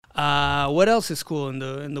What else is cool in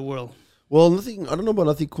the world? Well, nothing. I don't know about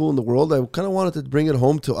nothing cool in the world. I kind of wanted to bring it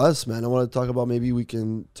home to us, man. I want to talk about, maybe we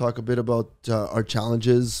can talk a bit about our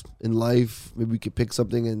challenges in life. Maybe we could pick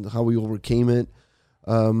something and how we overcame it.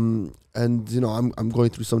 And I'm going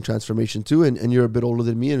through some transformation too, and you're a bit older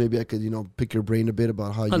than me, and maybe I could pick your brain a bit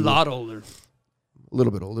about how you a lot older, a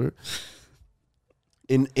little bit older.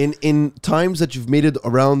 In times that you've made it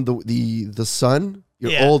around the sun.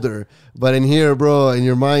 You're older, but in here, bro, in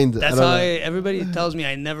your mind, that's how everybody tells me.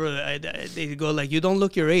 They go like, you don't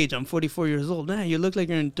look your age. I'm 44 years old. Man, you look like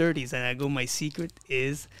you're in 30s. And I go, my secret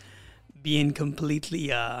is being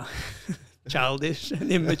completely childish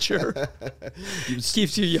and immature.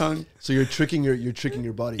 Keeps you young. So you're tricking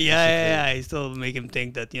your body. Yeah. I still make him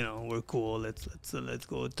think that we're cool. Let's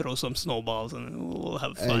go throw some snowballs and we'll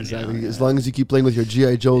have fun. Exactly. As long as you keep playing with your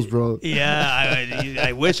GI Joes, bro. Yeah,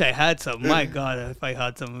 I wish I had some. My God, if I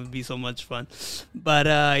had some, it would be so much fun. But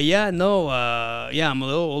I'm a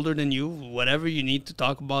little older than you. Whatever you need to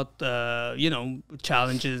talk about,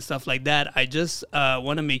 challenges and stuff like that. I just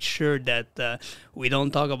want to make sure that we don't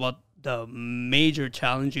talk about the major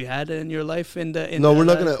challenge you had in your life we're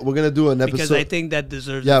gonna do an episode, because I think that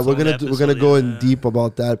deserves we're gonna go in deep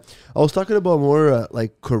about that. I was talking about more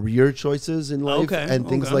like career choices in life and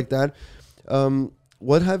things like that.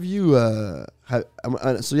 What have you I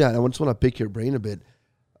just want to pick your brain a bit.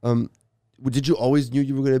 Did you always knew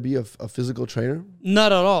you were gonna be a physical trainer?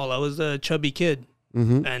 Not at all. I was a chubby kid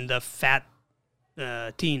and a fat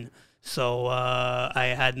teen, so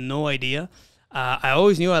I had no idea. I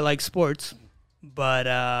always knew I liked sports, but,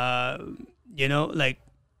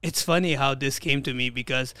 it's funny how this came to me,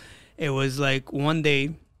 because it was like one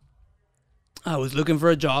day I was looking for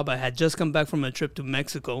a job. I had just come back from a trip to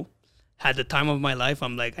Mexico, had the time of my life.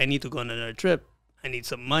 I'm like, I need to go on another trip. I need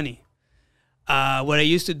some money. What I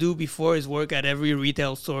used to do before is work at every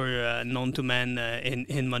retail store known to man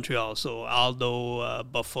in Montreal. So Aldo,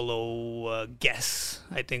 Buffalo, Guess.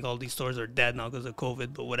 I think all these stores are dead now because of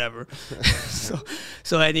COVID, but whatever.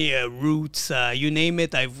 so any Roots, you name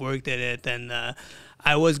it, I've worked at it. And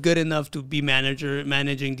I was good enough to be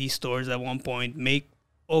managing these stores at one point, make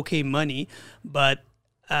okay money. But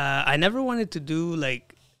I never wanted to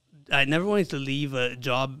leave a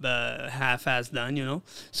job half-assed done,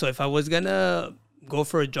 So if I was going to go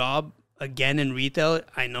for a job again in retail,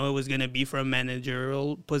 I know it was going to be for a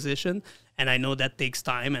managerial position. And I know that takes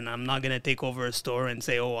time, and I'm not going to take over a store and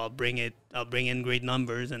say, I'll bring in great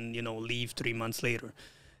numbers and, leave 3 months later.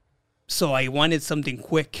 So I wanted something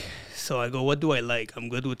quick. So I go, what do I like? I'm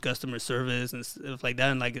good with customer service and stuff like that.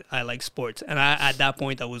 And I like sports. And at that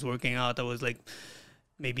point I was working out. I was like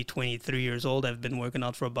maybe 23 years old. I've been working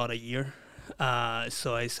out for about a year.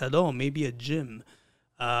 So I said, maybe a gym.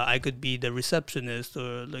 I could be the receptionist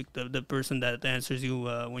or like the person that answers you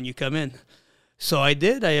when you come in. So I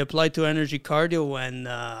did. I applied to Energy Cardio, and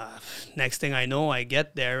next thing I know, I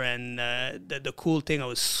get there. And the cool thing, I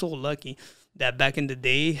was so lucky that back in the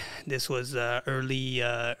day, this was early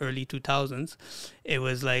 2000s. It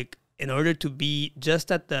was like, in order to be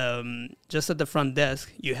just at the front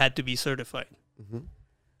desk, you had to be certified. Mm-hmm.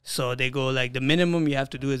 So they go like, the minimum you have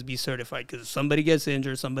to do is be certified, because if somebody gets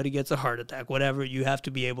injured, somebody gets a heart attack, whatever, you have to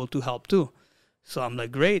be able to help too. So I'm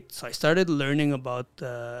like, great. So I started learning about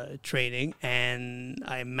training, and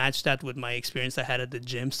I matched that with my experience I had at the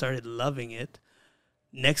gym, started loving it.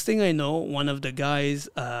 Next thing I know, one of the guys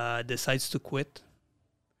decides to quit,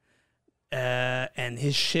 and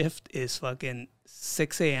his shift is fucking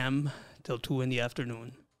 6 a.m. till 2 in the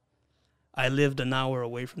afternoon. I lived an hour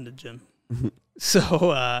away from the gym.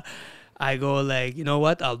 So I go like, you know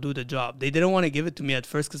what? I'll do the job. They didn't want to give it to me at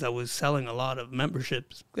first because I was selling a lot of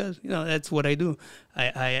memberships, because, that's what I do.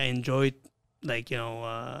 I enjoyed, like,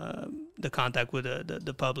 the contact with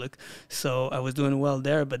the public. So I was doing well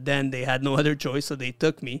there, but then they had no other choice, so they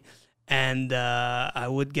took me. And I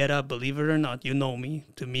would get up, believe it or not, me.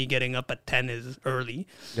 To me, getting up at 10 is early.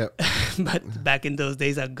 Yep. But back in those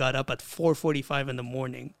days, I got up at 4:45 in the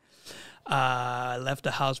morning. I left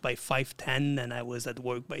the house by 5:10, and I was at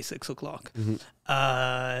work by 6 o'clock.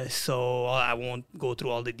 Mm-hmm. So I won't go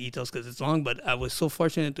through all the details because it's long, but I was so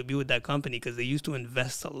fortunate to be with that company because they used to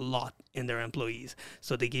invest a lot in their employees.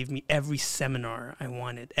 So they gave me every seminar I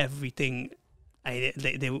wanted, everything.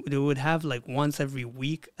 They would have like once every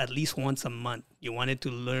week, at least once a month. You wanted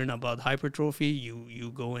to learn about hypertrophy,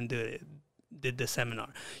 you go and did the seminar.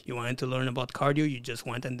 You wanted to learn about cardio, you just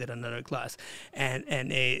went and did another class. And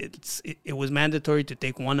it was mandatory to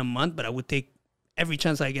take one a month, but I would take every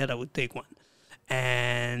chance I get, I would take one.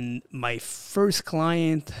 And my first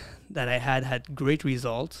client that I had great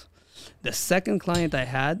results. The second client I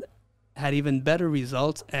had, had even better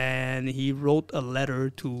results, and he wrote a letter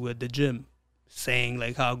to the gym saying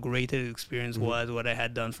like how great his experience was, what I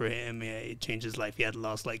had done for him. Yeah, it changed his life. He had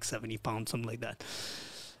lost like 70 pounds, something like that.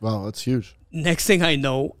 Wow, that's huge. Next thing I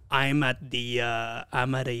know, I'm at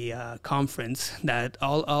a conference that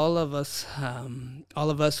all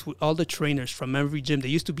the trainers from every gym. There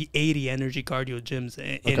used to be 80 energy cardio gyms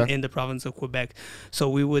in the province of Quebec. So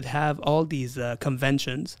we would have all these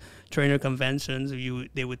conventions, trainer conventions.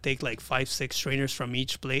 They would take like 5-6 trainers from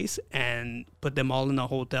each place and put them all in a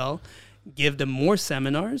hotel, give them more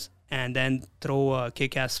seminars, and then throw a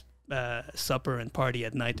kick-ass supper and party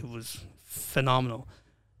at night. It was phenomenal.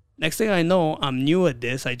 Next thing I know, I'm new at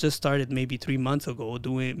this. I just started maybe 3 months ago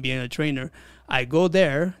being a trainer. I go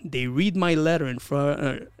there. They read my letter in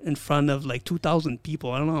front of like 2,000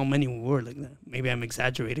 people. I don't know how many were like that. Maybe I'm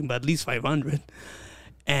exaggerating, but at least 500.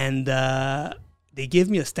 And they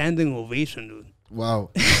give me a standing ovation, dude.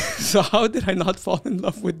 Wow. So how did I not fall in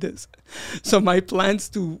love with this? So my plans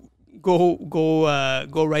to go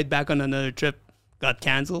right back on another trip got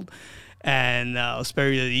canceled. And I'll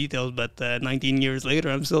spare you the details, but 19 years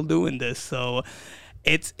later, I'm still doing this. So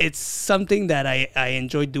it's something that I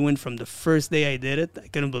enjoyed doing from the first day I did it. I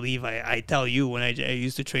couldn't believe I tell you when I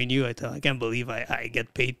used to train you, I can't believe I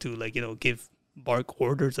get paid to give bark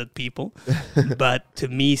orders at people. But to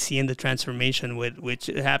me, seeing the transformation which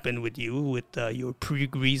happened with you with your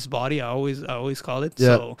pre-Greece body, I always call it.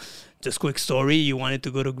 Yeah. So just quick story, you wanted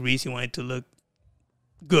to go to Greece, you wanted to look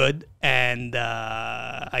good, and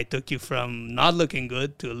I took you from not looking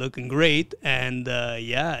good to looking great, and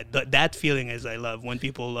that feeling is I love when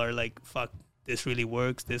people are like, fuck, this really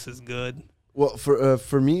works, this is good. Well,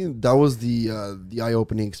 for me, that was the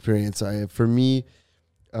eye-opening experience. For me,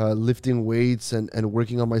 lifting weights and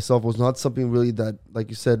working on myself was not something really that, like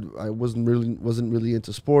you said, I wasn't really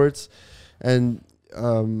into sports, and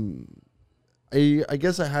I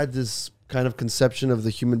guess I had this kind of conception of the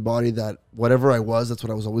human body that whatever I was, that's what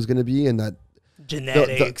I was always going to be, and that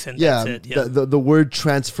genetics that's it. Yeah. The word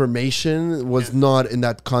transformation was not in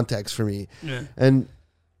that context for me. Yeah. And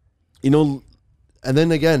and then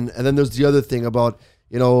there's the other thing about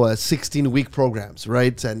 16-week programs,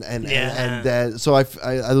 right? And so I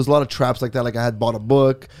there's a lot of traps like that. Like I had bought a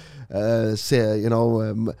book,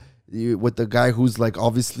 with the guy who's like,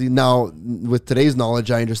 obviously now with today's knowledge,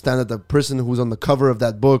 I understand that the person who's on the cover of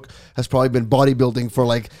that book has probably been bodybuilding for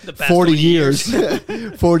like 40 years,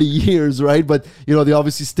 40 years, right? But they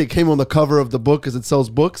obviously stick him on the cover of the book because it sells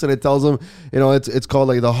books, and it tells him, it's called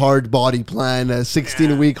like the hard body plan, a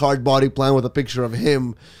 16-week hard body plan with a picture of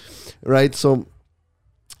him, right? So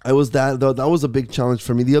that was a big challenge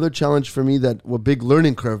for me. The other challenge for me, a big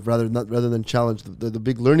learning curve rather than challenge, the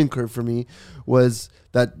big learning curve for me was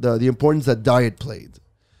that the importance that diet played.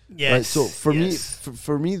 Yes. Right? So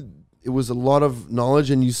for me, it was a lot of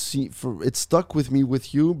knowledge, and it stuck with me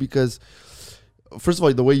with you because, first of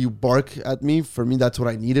all, the way you bark at me, for me, that's what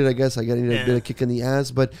I needed, I guess. I needed a bit of kick in the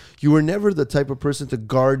ass, but you were never the type of person to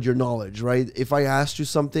guard your knowledge, right? If I asked you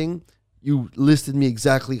something, you listed me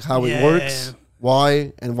exactly how it works,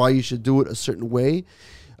 why you should do it a certain way.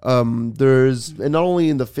 And not only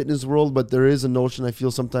in the fitness world, but there is a notion, I feel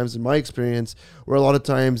sometimes in my experience, where a lot of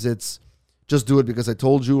times it's just do it because I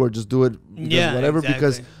told you, or just do it because whatever, exactly.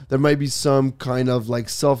 Because there might be some kind of like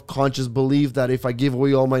self-conscious belief that if I give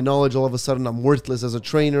away all my knowledge, all of a sudden I'm worthless as a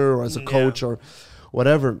trainer or as a coach or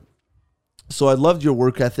whatever. So I loved your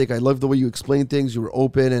work ethic. I loved the way you explained things. You were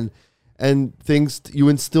open and things you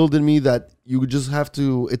instilled in me that you just have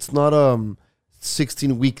to, it's not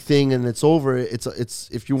 16-week thing and it's over. It's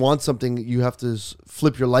if you want something, you have to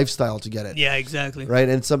flip your lifestyle to get it. Yeah, exactly. Right,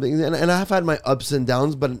 and I have had my ups and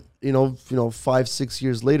downs, but 5-6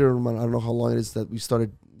 years later, I don't know how long it is that you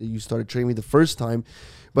started training me the first time,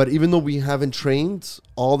 but even though we haven't trained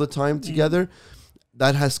all the time together,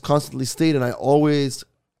 that has constantly stayed, and I always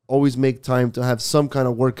make time to have some kind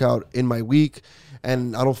of workout in my week,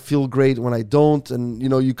 and I don't feel great when I don't, and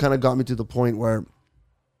you kind of got me to the point where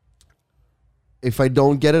if I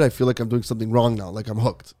don't get it, I feel like I'm doing something wrong now, like I'm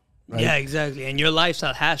hooked. Right? Yeah, exactly. And your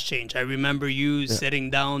lifestyle has changed. I remember you sitting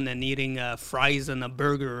down and eating fries and a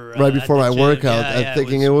burger right before my workout,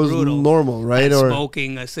 thinking it was normal, right? And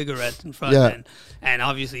smoking a cigarette in front. Yeah. And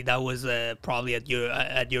obviously that was probably at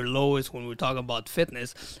your lowest when we're talking about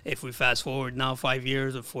fitness. If we fast forward now 5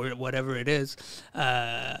 years or whatever it is,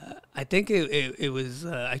 I think it was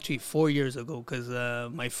actually 4 years ago, because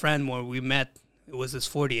my friend where we met, it was his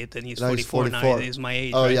 40th, and he's 44 now. He's my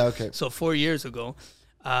age. Oh, right? Yeah, okay. So 4 years ago,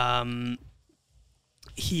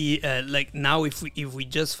 he like now if we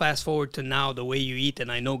just fast forward to now, the way you eat,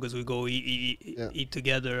 and I know because we go eat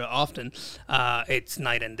together often, it's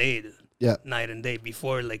night and day, dude. Yeah. night and day.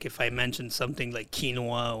 Before, like if I mentioned something like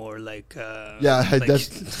quinoa or like Yeah, like,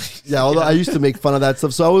 although I used to make fun of that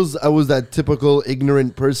stuff. So I was that typical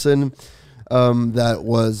ignorant person that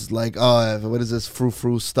was like, oh, what is this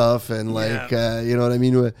frou-frou stuff, and like you know what I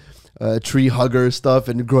mean, tree hugger stuff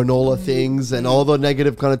and granola things and all the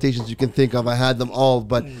negative connotations you can think of. I had them all,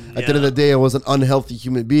 but at the end of the day, I was an unhealthy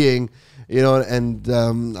human being, you know, and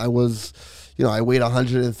I was, you know, I weighed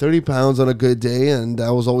 130 pounds on a good day, and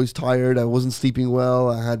I was always tired. I wasn't sleeping well.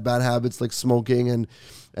 I had bad habits like smoking and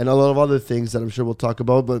a lot of other things that I'm sure we'll talk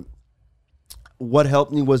about. But what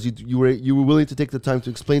helped me was you were willing to take the time to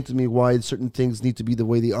explain to me why certain things need to be the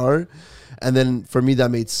way they are, and then for me that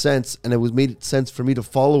made sense, and it was made sense for me to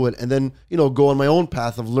follow it, and then, you know, go on my own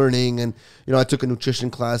path of learning. And, you know, I took a nutrition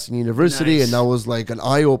class in university, Nice. and that was like an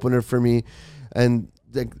eye opener for me. And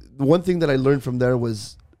the one thing that I learned from there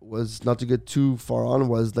was not to get too far on,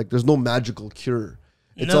 was like there's no magical cure.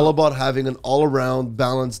 It's all about having an all around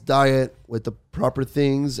balanced diet with the proper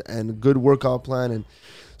things and a good workout plan. And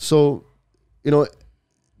so, you know,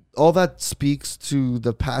 all that speaks to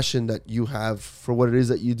the passion that you have for what it is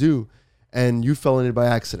that you do. And you fell in it by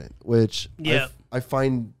accident, which I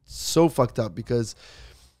find so fucked up, because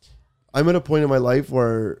I'm at a point in my life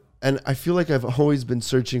where, and I feel like I've always been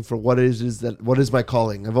searching for what is my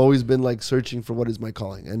calling. I've always been like searching for what is my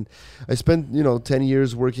calling. And I spent, you know, 10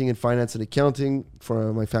 years working in finance and accounting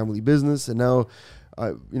for my family business. And now,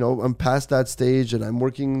 you know, I'm past that stage, and I'm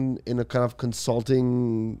working in a kind of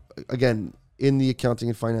consulting, again, in the accounting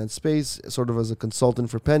and finance space, sort of as a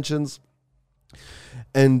consultant for pensions.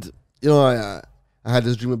 And, you know, I had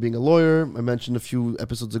this dream of being a lawyer. I mentioned a few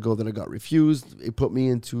episodes ago that I got refused. It put me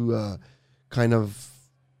into kind of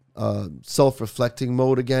self-reflecting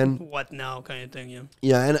mode again. What now kind of thing, yeah.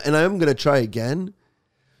 Yeah, and I'm going to try again.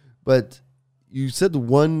 But you said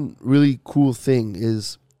one really cool thing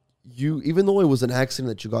is, even though it was an accident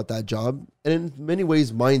that you got that job, and in many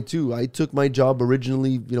ways mine too. I took my job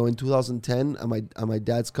originally, you know, in 2010 at my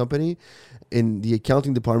dad's company in the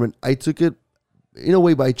accounting department. I took it in a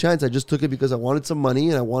way by chance. I just took it because I wanted some money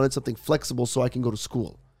and I wanted something flexible so I can go to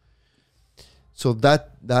school. So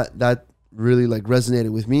that really like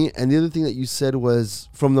resonated with me. And the other thing that you said was,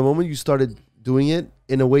 from the moment you started doing it,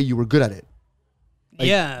 in a way you were good at it. Like,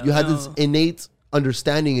 you had this innate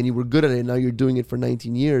understanding and you were good at it, and now you're doing it for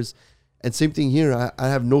 19 years. And same thing here. I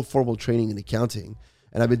have no formal training in accounting,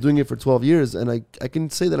 and I've been doing it for 12 years, and I can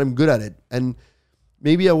say that I'm good at it. And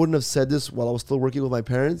maybe I wouldn't have said this while I was still working with my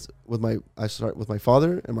parents, with my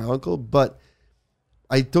father and my uncle, but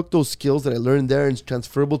I took those skills that I learned there and it's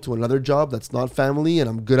transferable to another job that's not family, and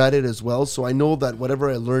I'm good at it as well. So I know that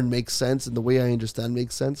whatever I learn makes sense, and the way I understand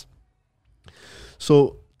makes sense.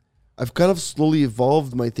 So I've kind of slowly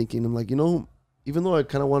evolved my thinking. I'm like, you know, even though I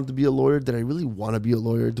kind of wanted to be a lawyer, did I really want to be a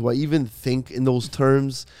lawyer? Do I even think in those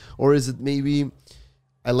terms? Or is it maybe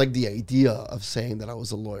I like the idea of saying that I was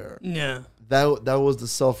a lawyer? Yeah. That was the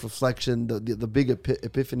self-reflection, the big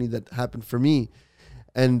epiphany that happened for me.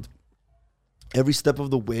 And every step of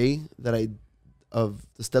the way of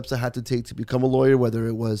the steps I had to take to become a lawyer, whether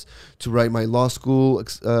it was to write my law school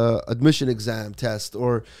admission exam test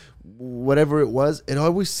or whatever it was, it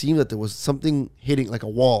always seemed that there was something hitting like a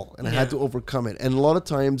wall, and I had to overcome it. And a lot of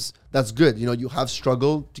times that's good. You know, you have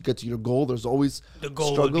struggle to get to your goal. There's always the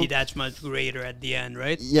goal struggle. would be that much greater at the end,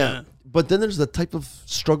 right? Yeah. But then there's the type of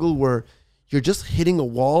struggle where you're just hitting a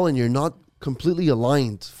wall and you're not completely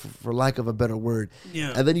aligned, for lack of a better word.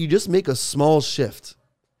 Yeah. And then you just make a small shift,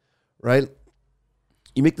 right?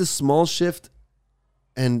 You make this small shift,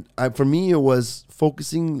 and for me, it was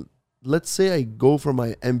focusing. Let's say I go for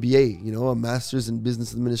my MBA, you know, a master's in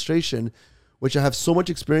business administration, which I have so much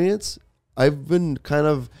experience. I've been kind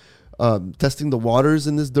of testing the waters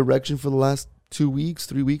in this direction for the last 2 weeks,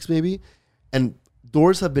 3 weeks maybe, and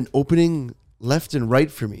doors have been opening left and right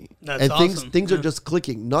for me. That's and awesome. things are just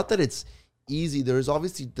clicking. Not that it's easy. There is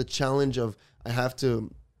obviously the challenge of I have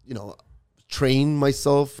to, you know, train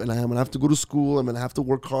myself, and I'm gonna have to go to school. I'm gonna have to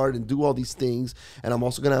work hard and do all these things, and I'm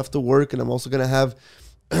also gonna have to work, and I'm also gonna have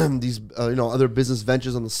these you know, other business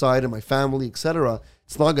ventures on the side and my family, etc.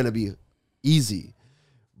 It's not gonna be easy,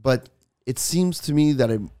 but it seems to me that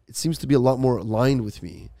it seems to be a lot more aligned with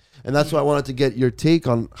me. And that's why I wanted to get your take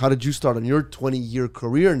on how did you start on your 20-year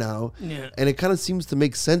career now. Yeah. And it kind of seems to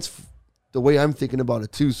make sense the way I'm thinking about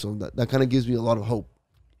it too. So that kind of gives me a lot of hope.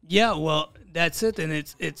 Yeah, well, that's it. And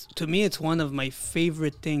it's to me, it's one of my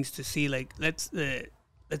favorite things to see. Like, let's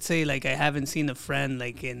say like I haven't seen a friend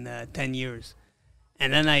like in 10 years.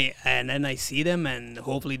 And then I see them, and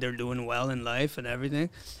hopefully they're doing well in life and everything.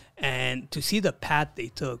 And to see the path they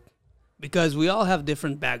took, because we all have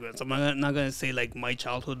different backgrounds. I'm not gonna say like my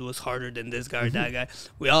childhood was harder than this guy or that guy.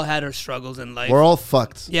 We all had our struggles in life. We're all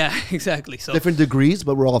fucked. Yeah, exactly. So Different degrees,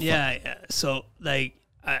 but we're all fucked. yeah. So like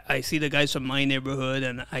I see the guys from my neighborhood,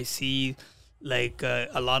 and I see like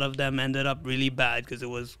a lot of them ended up really bad because it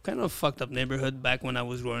was kind of a fucked up neighborhood back when I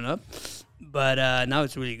was growing up. But now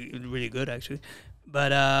it's really good actually.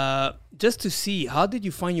 But just to see, how did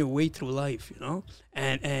you find your way through life, you know?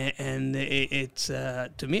 And it's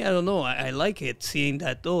to me, I don't know. I like it seeing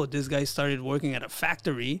that. Oh, this guy started working at a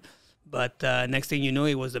factory, but next thing you know,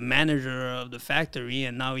 he was the manager of the factory,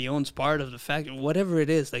 and now he owns part of the factory. Whatever it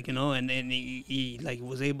is, like, you know, and he like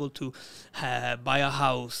was able to buy a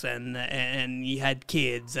house, and he had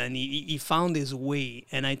kids, and he found his way.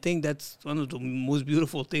 And I think that's one of the most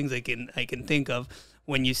beautiful things I can think of,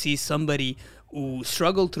 when you see somebody who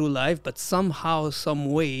struggled through life, but somehow, some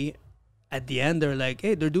way, at the end, they're like,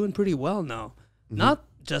 hey, they're doing pretty well now. Not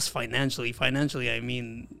just financially. Financially, I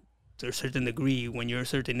mean, to a certain degree, when you're a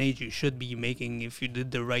certain age, you should be making, if you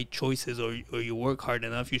did the right choices or you work hard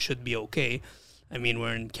enough, you should be okay. I mean,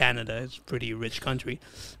 we're in Canada. It's a pretty rich country.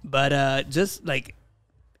 But just like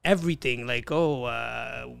everything, like,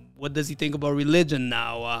 what does he think about religion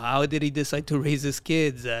now? How did he decide to raise his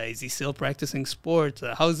kids? Is he still practicing sports?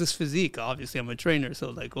 How's his physique? Obviously, I'm a trainer,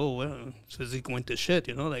 so like, oh, well, his physique went to shit,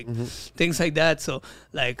 you know, like things like that. So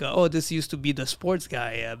like, this used to be the sports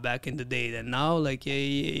guy back in the day, and now like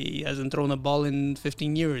he hasn't thrown a ball in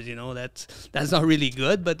 15 years. You know, that's not really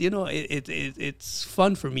good, but you know, it's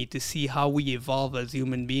fun for me to see how we evolve as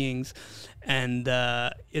human beings. And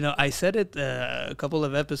you know, I said it a couple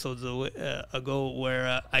of episodes ago,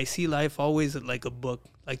 where I see life always like a book,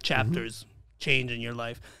 like chapters change in your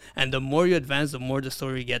life, and the more you advance, the more the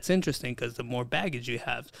story gets interesting, because the more baggage you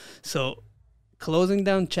have. So closing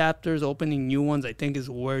down chapters, opening new ones, I think is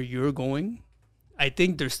where you're going. I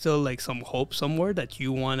think there's still like some hope somewhere that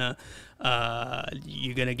you wanna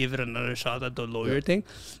you're gonna give it another shot at the lawyer thing.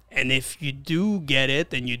 And if you do get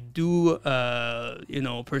it, and you do you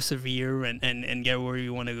know, persevere and get where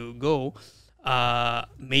you want to go,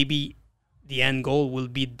 maybe the end goal will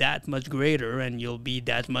be that much greater, and you'll be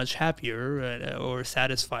that much happier or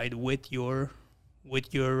satisfied with your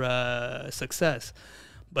success.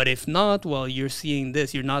 But if not, well, you're seeing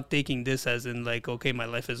this. You're not taking this as in like, okay, my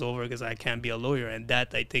life is over because I can't be a lawyer. And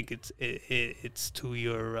that, I think it's to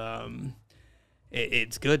your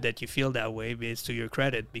it's good that you feel that way, but it's to your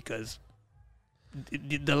credit, because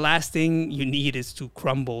the last thing you need is to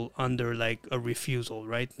crumble under like a refusal,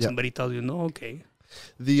 right? Yeah. Somebody tells you no, okay.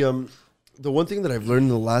 The one thing that I've learned in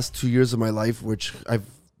the last 2 years of my life, which I've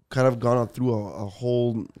kind of gone through a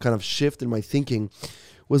whole kind of shift in my thinking,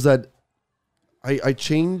 was that I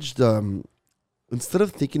changed, instead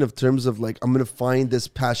of thinking of terms of like, I'm going to find this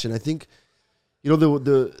passion. I think, you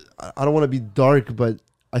know, I don't want to be dark, but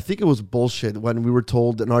I think it was bullshit when we were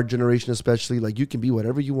told, in our generation especially, like, you can be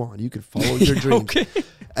whatever you want. You can follow your dreams. Okay.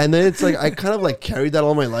 And then it's like, I kind of like carried that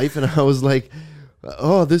all my life, and I was like,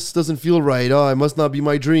 oh, this doesn't feel right. Oh, it must not be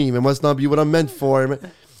my dream. It must not be what I'm meant for.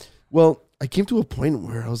 Well, I came to a point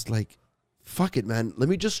where I was like, fuck it, man. Let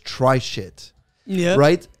me just try shit. Yeah.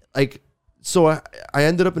 Right? Like, so I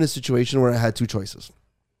ended up in a situation where I had two choices.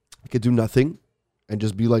 I could do nothing and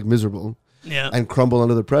just be like miserable and crumble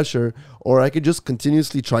under the pressure, or I could just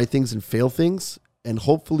continuously try things and fail things, and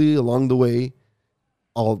hopefully along the way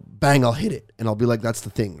I'll hit it, and I'll be like, that's the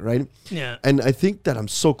thing, right? Yeah. And I think that I'm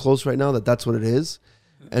so close right now that that's what it is.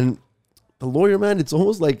 And the lawyer, man, it's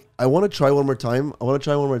almost like I want to try one more time. I want to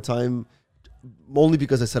try one more time only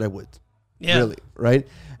because I said I would. Yeah. Really, right?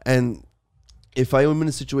 And if I am in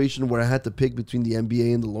a situation where I had to pick between the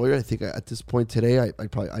MBA and the lawyer, I think at this point today,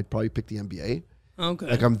 I'd probably pick the MBA. Okay.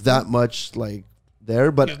 Like, I'm that much like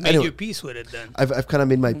there, but you've made your peace with it then. I've kind of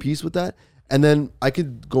made my peace with that. And then I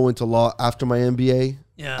could go into law after my MBA.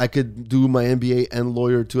 Yeah. I could do my MBA and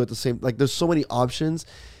lawyer too at the same, like, there's so many options.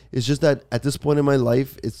 It's just that at this point in my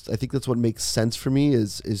life, I think that's what makes sense for me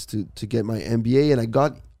is to get my MBA. And I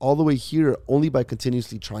got all the way here only by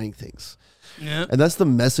continuously trying things. Yeah. And that's the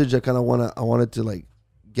message I wanted to like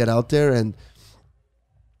get out there, and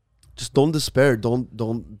just don't despair. Don't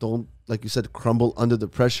like you said, crumble under the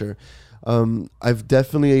pressure. I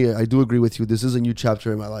do agree with you. This is a new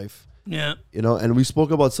chapter in my life. Yeah. You know, and we spoke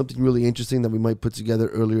about something really interesting that we might put together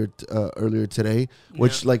earlier today,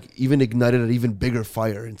 which like even ignited an even bigger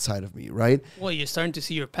fire inside of me, right? Well, you're starting to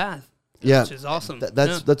see your path. Yeah. Which is awesome.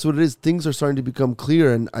 That's what it is. Things are starting to become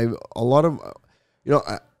clear, and I have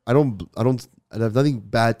nothing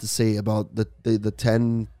bad to say about the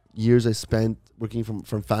 10 years I spent working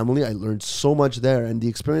from family. I learned so much there, and the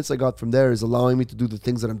experience I got from there is allowing me to do the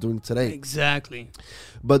things that I'm doing today. Exactly.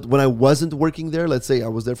 But when I wasn't working there, let's say I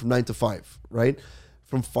was there from 9 to 5, right?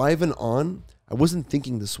 From 5 and on, I wasn't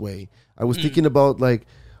thinking this way. I was thinking about like,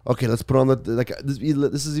 okay, let's put on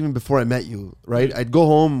this is even before I met you, right? I'd go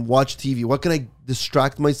home, watch TV. What can I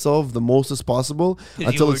distract myself the most as possible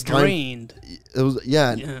until you were drained? It was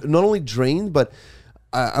not only drained, but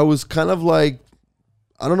I was kind of like,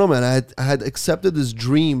 I don't know, man. I had accepted this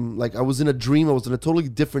dream. Like I was in a dream. I was in a totally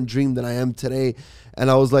different dream than I am today.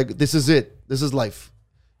 And I was like, this is it. This is life.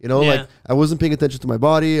 You know, like I wasn't paying attention to my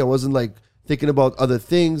body. I wasn't like thinking about other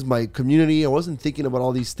things, my community. I wasn't thinking about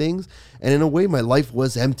all these things. And in a way, my life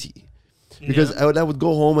was empty. Because I would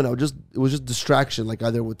go home and it was just distraction, like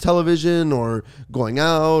either with television or going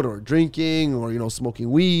out or drinking or, you know,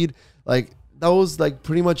 smoking weed. Like that was like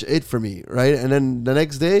pretty much it for me, right? And then the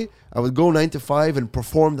next day, I would go 9 to 5 and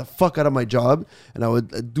perform the fuck out of my job, and I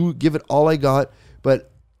would give it all I got.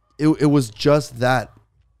 But it was just that.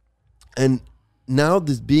 And now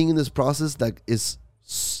this being in this process that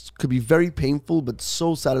could be very painful, but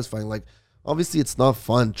so satisfying. Like obviously, it's not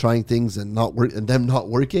fun trying things and them not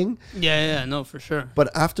working. Yeah, no, for sure.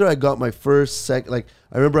 But after I got my first like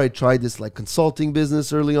I remember I tried this like consulting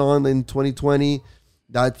business early on in 2020.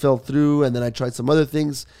 That fell through, and then I tried some other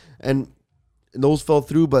things, and those fell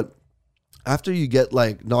through. But after you get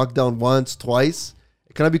like knocked down once, twice,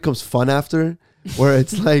 it kind of becomes fun after, where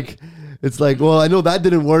it's like, well, I know that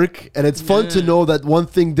didn't work, and it's fun to know that one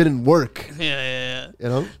thing didn't work. Yeah. You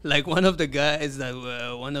know, like one of the guys that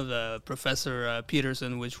one of the Professor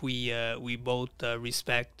Peterson, which we both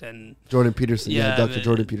respect, and Jordan Peterson, Dr.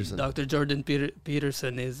 Jordan Peterson. Dr. Jordan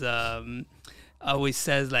Peterson is always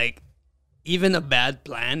says like, even a bad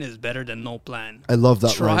plan is better than no plan. I love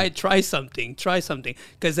that. Try something.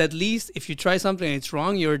 Because at least if you try something and it's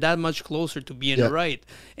wrong, you're that much closer to being right.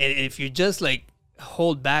 And if you just like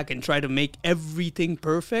hold back and try to make everything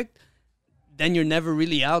perfect, then you're never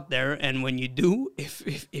really out there. And when you do,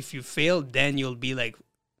 if you fail, then you'll be like,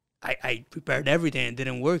 I prepared everything and it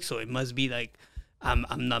didn't work, so it must be like I'm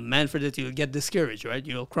not meant for this. You'll get discouraged, right?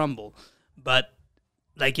 You'll crumble. But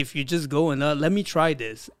like if you just go and let me try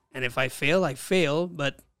this. And if I fail, I fail.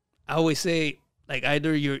 But I always say, like,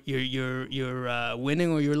 either you're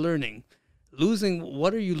winning or you're learning. Losing,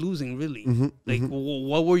 what are you losing really?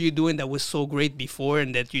 What were you doing that was so great before,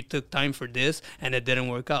 and that you took time for this and it didn't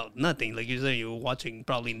work out? Nothing. Like you said, you were watching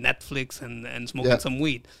probably Netflix and smoking some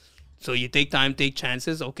weed. So you take time, take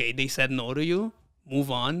chances. Okay, they said no to you.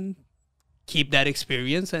 Move on. Keep that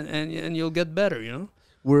experience, and you'll get better. You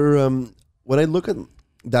know. When I look at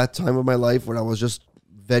that time of my life when I was just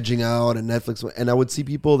vegging out and Netflix, and I would see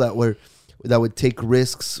people that would take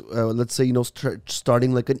risks. Let's say, you know,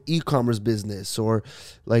 starting like an e-commerce business, or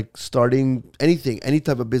like starting any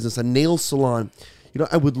type of business, a nail salon. You know,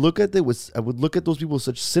 I would look at those people with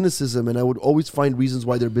such cynicism, and I would always find reasons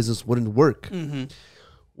why their business wouldn't work.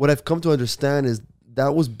 What I've come to understand is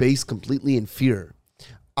that was based completely in fear.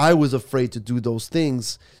 I was afraid to do those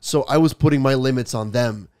things, so I was putting my limits on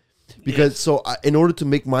them. Because in order to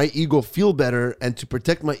make my ego feel better and to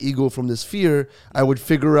protect my ego from this fear, I would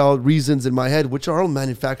figure out reasons in my head, which are all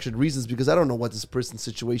manufactured reasons, because I don't know what this person's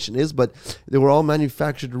situation is, but they were all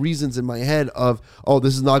manufactured reasons in my head of, oh,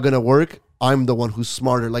 this is not going to work. I'm the one who's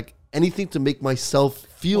smarter. Like anything to make myself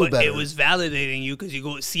feel better. It was validating you, because you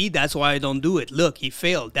go, see, that's why I don't do it. Look, he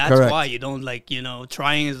failed. That's Correct. why you don't, like, you know,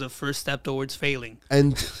 trying is the first step towards failing.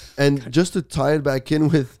 And just to tie it back in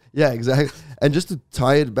with, yeah, exactly. And just to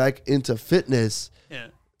tie it back into fitness,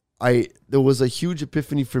 there was a huge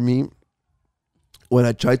epiphany for me when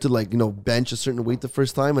I tried to, like, you know, bench a certain weight the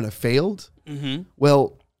first time and I failed.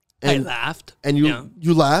 Well, I laughed. And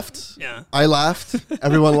you laughed. Yeah. I laughed.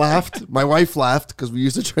 Everyone laughed. My wife laughed because we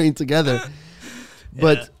used to train together.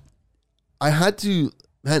 But I had to,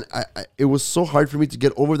 man, it was so hard for me to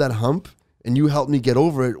get over that hump, and you helped me get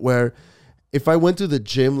over it, where if I went to the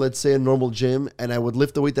gym, let's say a normal gym, and I would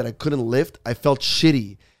lift a weight that I couldn't lift, I felt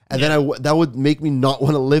shitty. And then that would make me not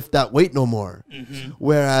want to lift that weight no more.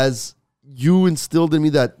 Whereas you instilled in me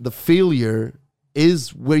that the failure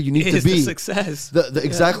is where you need to be. The success.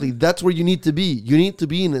 Exactly. That's where you need to be. You need to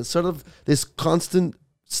be in a sort of this constant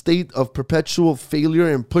state of perpetual failure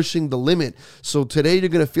and pushing the limit. So today you're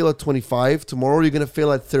going to fail at 25. Tomorrow you're going to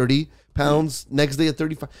fail at 30 pounds. Next day at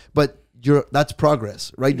 35. But that's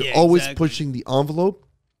progress, right? You're always pushing the envelope.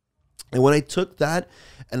 And when I took that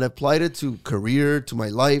and applied it to career, to my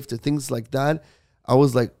life, to things like that, I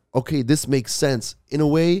was like, okay, this makes sense. In a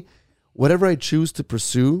way, whatever I choose to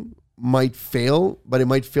pursue might fail, but it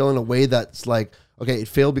might fail in a way that's like, okay, it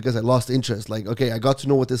failed because I lost interest. Like, okay, I got to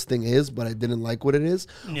know what this thing is, but I didn't like what it is.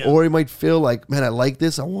 Yeah. Or it might feel like, man, I like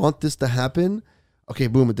this. I want this to happen. Okay,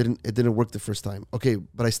 boom, it didn't work the first time. Okay,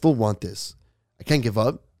 but I still want this. I can't give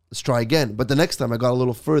up. Let's try again. But the next time I got a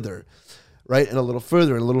little further, right? And a little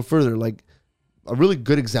further and a little further. Like, a really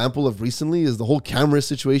good example of recently is the whole camera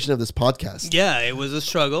situation of this podcast. Yeah, it was a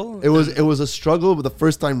struggle. It was a struggle, but the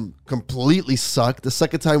first time completely sucked. The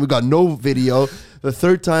second time we got no video. The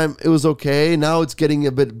third time it was okay. Now it's getting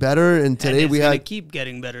a bit better. And today and we had keep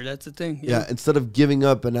getting better. That's the thing. yeah, instead of giving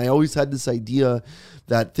up. And I always had this idea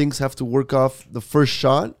that things have to work off the first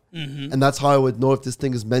shot. Mm-hmm. And that's how I would know if this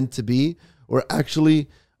thing is meant to be. Or actually,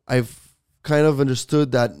 I've kind of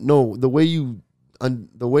understood that no, the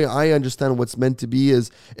way I understand what's meant to be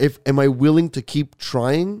is am I willing to keep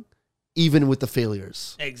trying even with the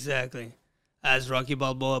failures? Exactly. As Rocky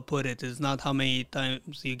Balboa put it, it's not how many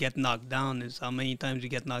times you get knocked down, it's how many times you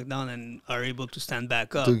get knocked down and are able to stand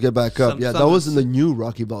back up. To get back up. Yeah, that was in the new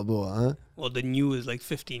Rocky Balboa, huh? Well, the new is like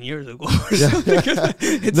 15 years ago or something.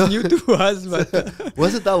 It's new to us, but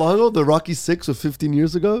was it that long ago? The Rocky 6 was 15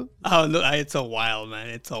 years ago? oh no, it's a while, man.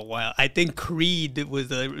 It's a while. I think Creed was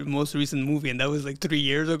the most recent movie, and that was like 3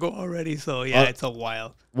 years ago already. So yeah, it's a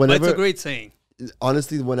while. But it's a great saying.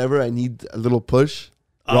 Honestly, whenever I need a little push,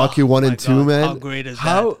 Rocky 1 and 2, man. How great is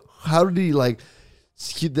that? How did he like?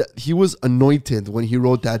 He was anointed when he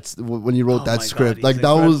wrote that script. God, like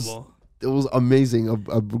that incredible. it was amazing.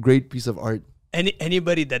 A great piece of art.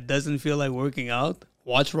 Anybody that doesn't feel like working out,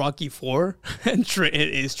 watch Rocky 4 and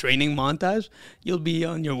his training montage. You'll be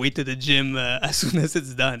on your way to the gym as soon as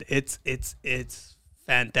it's done. It's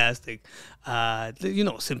fantastic.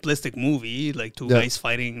 Simplistic movie, like two guys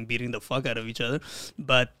fighting and beating the fuck out of each other.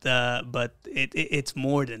 But it's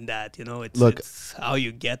more than that. It's how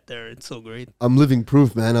you get there. It's so great. I'm living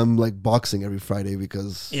proof, man. I'm like boxing every Friday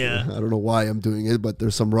because Yeah. I don't know why I'm doing it, but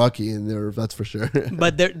there's some Rocky in there. That's for sure.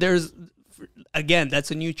 But there's again,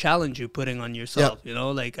 that's a new challenge you're putting on yourself.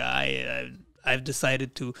 Like I've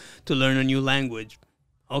decided to learn a new language.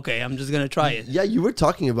 Okay, I'm just gonna try it. Yeah, you were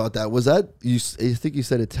talking about that. Was that I think you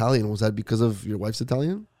said Italian. Was that because of your wife's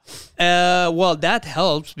Italian? Well, that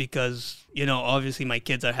helps because obviously my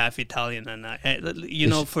kids are half Italian, and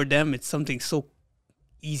for them it's something so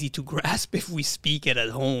easy to grasp if we speak it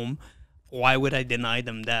at home. Why would I deny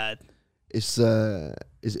them that? Is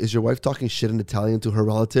your wife talking shit in Italian to her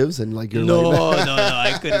relatives and like you're no, like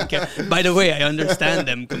I couldn't care. By the way, I understand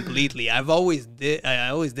them completely. I always did.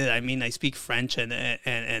 I mean, I speak French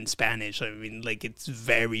and Spanish. I mean, like it's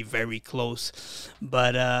very, very close.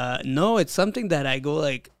 But no, it's something that I go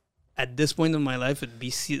like at this point in my life it'd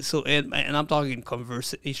be so. And I'm talking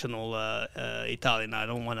conversational Italian. I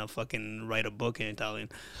don't want to fucking write a book in Italian.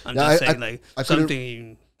 I'm just saying I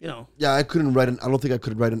something. Yeah, I don't think I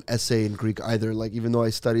could write an essay in Greek either, like even though I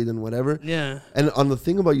studied and whatever. Yeah. And on the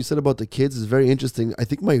thing you said about the kids is very interesting. I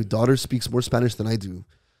think my daughter speaks more Spanish than I do.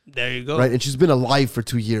 There you go. Right. And she's been alive for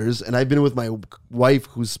 2 years. And I've been with my wife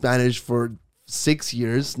who's Spanish for 6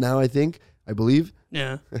 years now, I believe.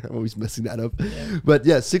 Yeah. I'm always messing that up. Yeah. But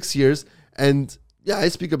yeah, 6 years. And yeah, I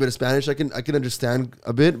speak a bit of Spanish. I can understand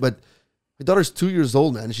a bit, but my daughter's 2 years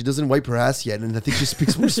old, man. She doesn't wipe her ass yet, and I think she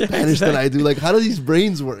speaks more Spanish than I do. Like, how do these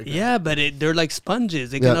brains work? Yeah, but they're like sponges.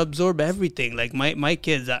 They can absorb everything. Like my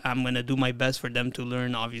kids, I'm gonna do my best for them to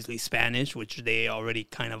learn obviously Spanish, which they already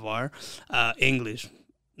kind of are. English,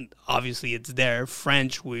 obviously it's there.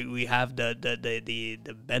 French, we have the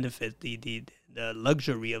benefit, the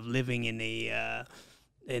luxury of living in a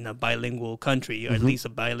bilingual country, or at least a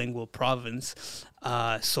bilingual province.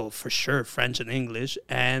 So for sure, French and English.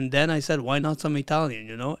 And then I said, why not some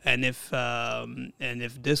Italian, And if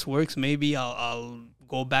this works, maybe I'll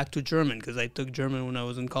go back to German, because I took German when I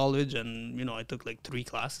was in college, and, I took like 3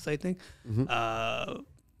 classes, I think.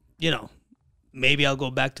 Maybe I'll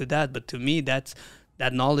go back to that. But to me, that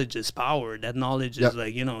knowledge is power. That knowledge is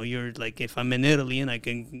like, you're like, if I'm in Italy and I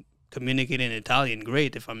can communicate in Italian,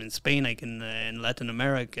 great. If I'm in Spain, I can in Latin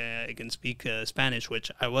America, I can speak Spanish, which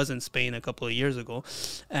I was in Spain a couple of years ago,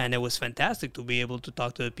 and it was fantastic to be able to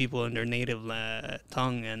talk to people in their native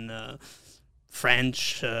tongue, and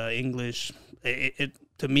French, English. It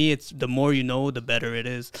to me, it's the more you know, the better it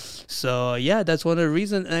is. So yeah, that's one of the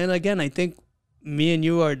reasons. And again, I think me and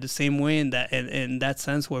you are the same way in that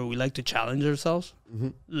sense, where we like to challenge ourselves.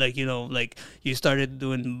 Like, like you started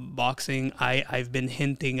doing boxing. I've been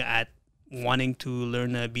hinting at wanting to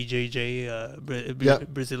learn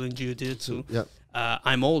BJJ, Brazilian Jiu-Jitsu.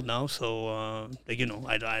 I'm old now, so I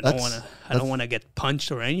don't want to get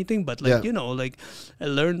punched or anything, but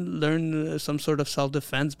learn some sort of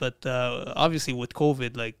self-defense. But obviously with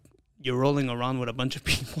COVID, like, you're rolling around with a bunch of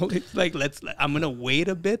people. It's like, I'm going to wait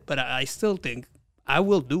a bit, but I still think I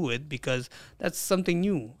will do it because that's something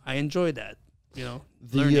new. I enjoy that,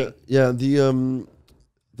 learning.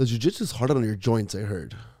 The jiu-jitsu is hard on your joints, I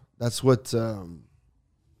heard. That's what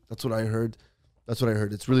I heard. That's what I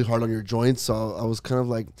heard. It's really hard on your joints. So I was kind of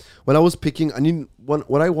like, when I was picking,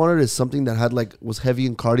 what I wanted is something that had was heavy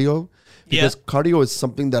in cardio, because cardio is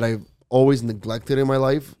something that I've always neglected in my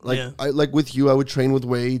life. Like with you, I would train with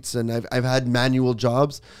weights, and I've had manual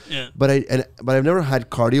jobs. Yeah. But I've never had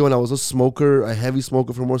cardio, and I was a heavy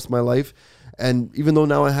smoker for most of my life. And even though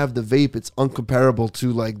now I have the vape, it's uncomparable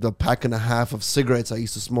to like the pack and a half of cigarettes I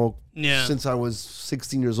used to smoke since I was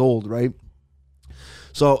 16 years old, right?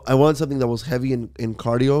 So I wanted something that was heavy in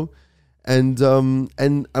cardio, and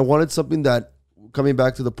I wanted something that, coming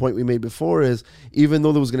back to the point we made before, is even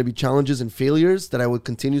though there was going to be challenges and failures, that I would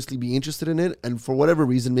continuously be interested in it. And for whatever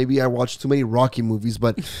reason, maybe I watched too many Rocky movies,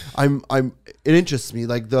 but it interests me,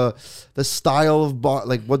 like the style of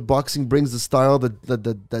like what boxing brings, the style, the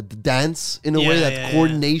dance in a way, that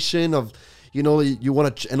coordination of, you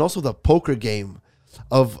want to, and also the poker game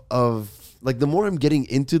of like, the more I'm getting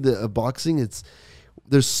into the boxing,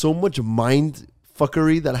 there's so much mind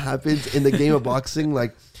fuckery that happens in the game of boxing,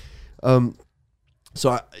 like.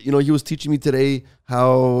 So, he was teaching me today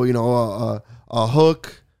how, a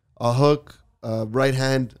hook, right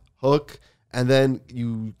hand hook, and then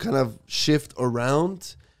you kind of shift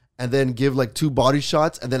around and then give like 2 body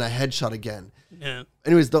shots and then a headshot again. Yeah.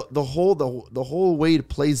 Anyways, the whole way it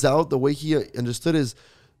plays out, the way he understood is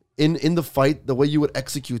in the fight, the way you would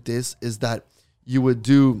execute this is that you would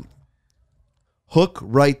do hook,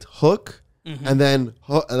 right, hook, and then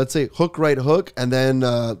let's say hook, right, hook, and then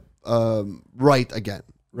right again,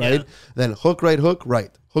 right? Yeah. Then hook, right, hook,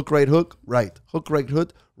 right. Hook, right, hook, right. Hook, right,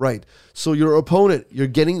 hook, right. So your opponent,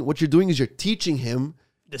 what you're doing is you're teaching him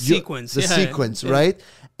the sequence. Sequence, right?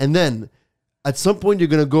 And then at some point you're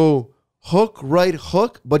going to go hook, right,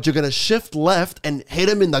 hook, but you're going to shift left and hit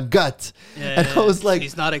him in the gut. And I was like,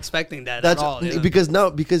 he's not expecting that at all. Yeah.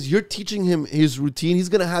 Because you're teaching him his routine, he's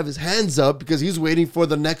going to have his hands up because he's waiting for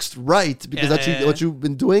the next right, because that's what you've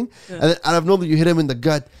been doing. Yeah. And I've known that you hit him in the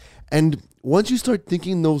gut. And once you start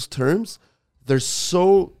thinking those terms, it's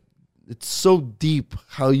so deep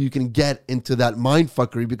how you can get into that mind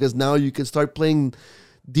fuckery, because now you can start playing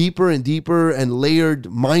deeper and deeper and layered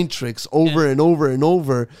mind tricks over and over and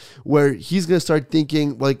over, where he's going to start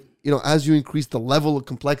thinking, like, as you increase the level of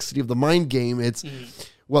complexity of the mind game, it's,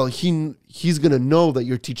 well, he's going to know that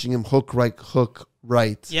you're teaching him hook,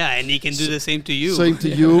 right. Yeah, and he can do the same to you. Same to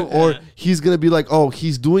you, or he's going to be like, oh,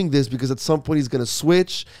 he's doing this because at some point he's going to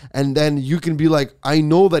switch, and then you can be like, I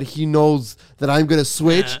know that he knows that I'm going to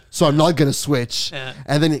switch, so I'm not going to switch,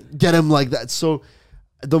 and then get him like that. So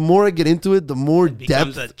the more I get into it, the more depth. It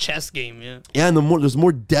becomes a chess game, Yeah, and there's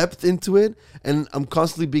more depth into it, and I'm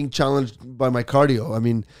constantly being challenged by my cardio. I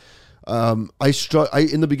mean,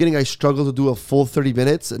 in the beginning I struggled to do a full 30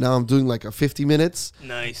 minutes, and now I'm doing like a 50 minutes.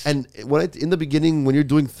 Nice. And in the beginning, when you're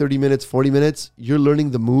doing 30 minutes, 40 minutes, you're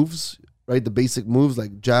learning the moves, right? The basic moves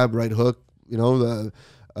like jab, right hook, the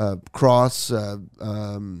cross,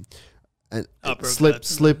 and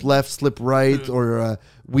slip left, slip right, or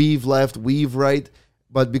weave left, weave right.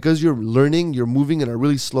 But because you're learning, you're moving at a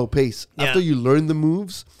really slow pace. Yeah. After you learn the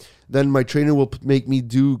moves, then my trainer will make me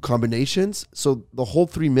do combinations. So the whole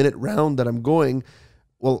 3-minute round that I'm going,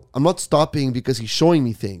 well, I'm not stopping because he's showing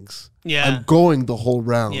me things. Yeah, I'm going the whole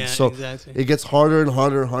round. Yeah, so exactly. It gets harder and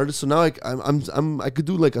harder and harder. So now I could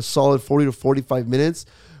do like a solid 40 to 45 minutes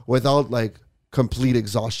without like complete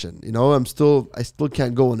exhaustion. I still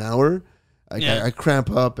can't go an hour. I cramp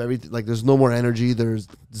up everything. Like there's no more energy. There's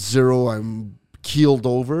zero. I'm keeled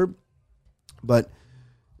over, but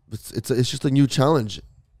it's just a new challenge.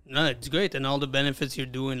 No, it's great, and all the benefits you're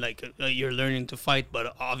doing, like you're learning to fight,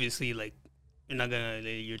 but obviously, like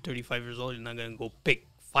you're 35 years old, you're not gonna go pick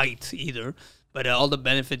fights either. But all the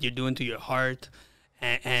benefit you're doing to your heart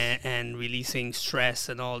and releasing stress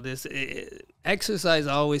and all this exercise.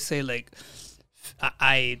 I always say, like,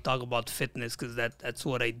 I talk about fitness because that's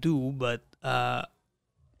what I do, but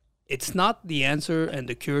it's not the answer and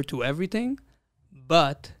the cure to everything,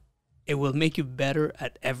 but it will make you better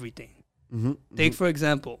at everything. Take for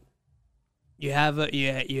example, you have a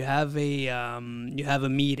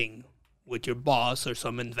meeting with your boss or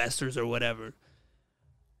some investors or whatever.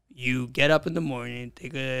 You get up in the morning,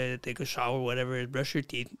 take a shower, whatever, brush your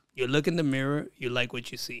teeth. You look in the mirror, you like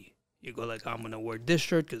what you see. You go like, I'm gonna wear this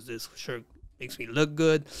shirt because this shirt makes me look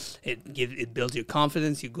good. It builds your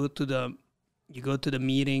confidence. You go to the You go to the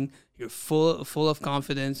meeting, you're full of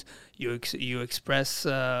confidence. You express,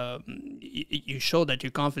 you show that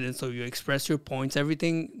you're confident, so you express your points.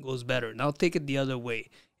 Everything goes better. Now take it the other way.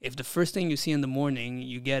 If the first thing you see in the morning,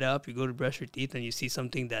 you get up, you go to brush your teeth, and you see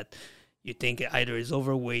something that you think either is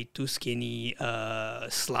overweight, too skinny,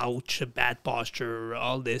 slouch, bad posture,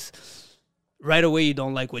 all this, right away you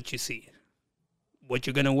don't like what you see. What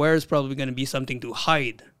you're gonna wear is probably gonna be something to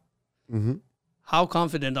hide. Mm-hmm. How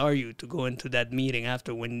confident are you to go into that meeting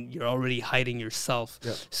after when you're already hiding yourself?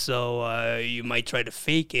 Yeah. So you might try to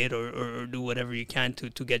fake it or do whatever you can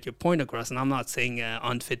to get your point across. And I'm not saying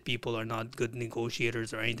unfit people are not good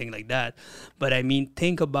negotiators or anything like that. But I mean,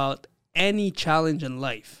 think about any challenge in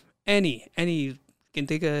life. You can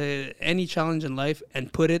take any challenge in life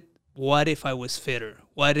and put it, what if I was fitter?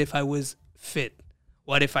 What if I was fit?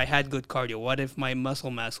 What if I had good cardio? What if my muscle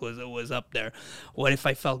mass was up there? What if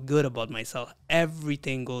I felt good about myself?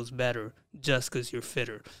 Everything goes better just because you're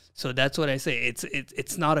fitter. So that's what I say.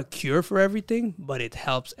 It's not a cure for everything, but it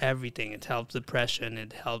helps everything. It helps depression.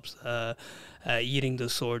 It helps eating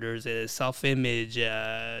disorders, self-image,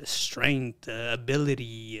 strength,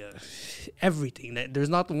 ability, everything. There's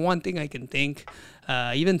not one thing I can think.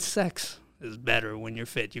 Even sex is better when you're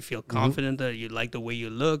fit. You feel confident that you like the way you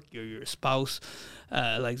look. Your spouse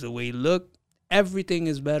likes the way you look. Everything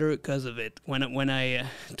is better because of it. When I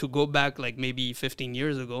to go back like maybe 15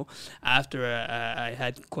 years ago, after I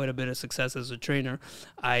had quite a bit of success as a trainer,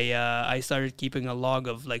 I started keeping a log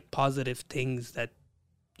of like positive things that,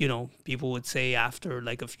 you know, people would say after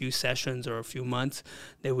like a few sessions or a few months.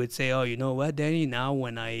 They would say, oh, you know what, Danny, now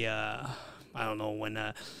when I don't know,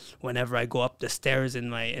 whenever I go up the stairs in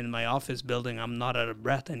my office building, I'm not out of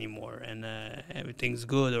breath anymore, and everything's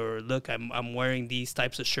good. Or look, I'm wearing these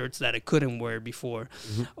types of shirts that I couldn't wear before,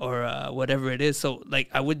 or whatever it is. So like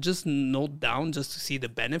I would just note down just to see the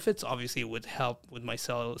benefits. Obviously, it would help with my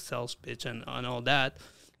sales pitch and all that,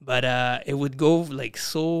 but it would go like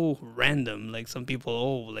so random. Like some people,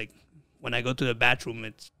 oh, like when I go to the bathroom,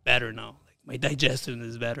 it's better now. Like my digestion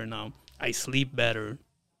is better now. I sleep better.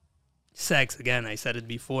 Sex, again, I said it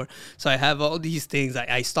before. So I have all these things.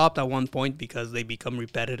 I stopped at one point because they become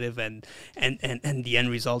repetitive, and the end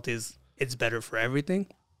result is it's better for everything.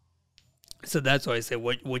 So that's why I say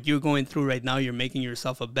what you're going through right now, you're making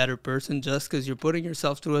yourself a better person just because you're putting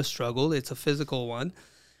yourself through a struggle. It's a physical one.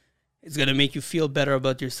 It's going to make you feel better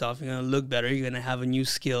about yourself. You're going to look better. You're going to have a new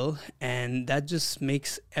skill. And that just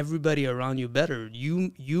makes everybody around you better.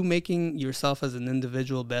 You making yourself as an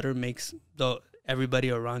individual better makes everybody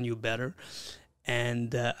around you better.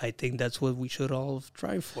 And I think that's what we should all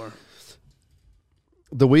strive for.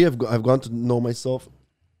 The way I've gone to know myself,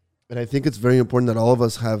 and I think it's very important that all of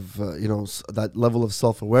us have, that level of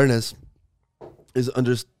self-awareness,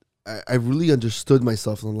 is I really understood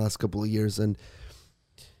myself in the last couple of years. And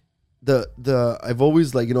I've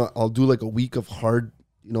always I'll do like a week of hard,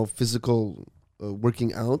 physical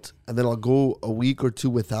working out, and then I'll go a week or two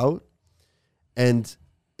without. And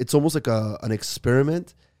it's almost like an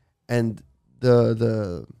experiment, and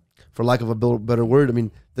the for lack of a better word, I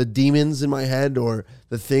mean, the demons in my head or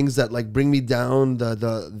the things that like bring me down,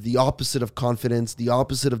 the opposite of confidence, the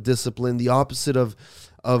opposite of discipline, the opposite of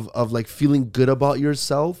like feeling good about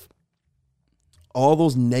yourself. All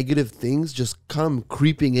those negative things just come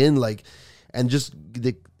creeping in, like, and just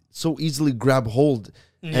they so easily grab hold.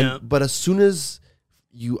 Yeah. But as soon as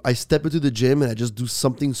I step into the gym and I just do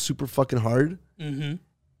something super fucking hard. Mm-hmm.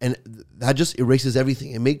 And that just erases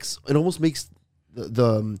everything. It almost makes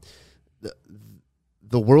the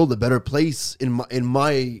world a better place in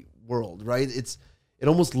my world, right? It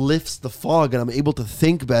almost lifts the fog, and I'm able to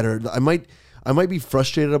think better. I might be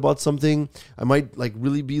frustrated about something. I might like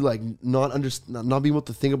really be like not being able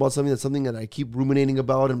to think about something that I keep ruminating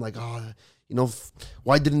about. And I'm like,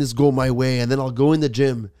 why didn't this go my way? And then I'll go in the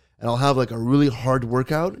gym and I'll have like a really hard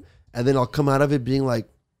workout, and then I'll come out of it being like,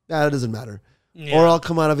 that doesn't matter. Yeah. Or I'll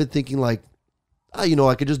come out of it thinking like, I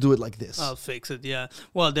could just do it like this. I'll fix it, yeah.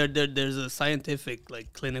 Well, there's a scientific,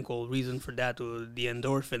 like, clinical reason for that. The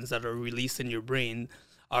endorphins that are released in your brain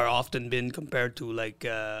are often been compared to, like,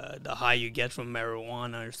 the high you get from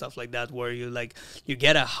marijuana or stuff like that, where you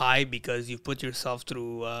get a high because you've put yourself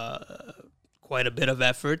through quite a bit of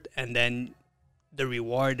effort, and then the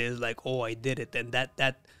reward is like, oh, I did it. And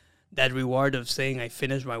that reward of saying I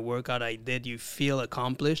finished my workout, you feel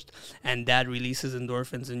accomplished, and that releases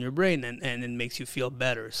endorphins in your brain, and it makes you feel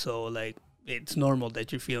better. So like it's normal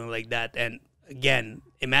that you're feeling like that. And again,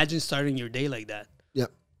 imagine starting your day like that. Yeah.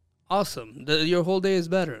 Awesome. Your whole day is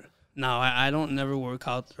better. Now I don't never work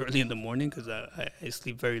out early in the morning because I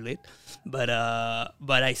sleep very late, but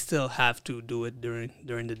I still have to do it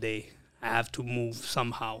during the day. I have to move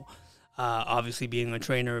somehow. Obviously, being a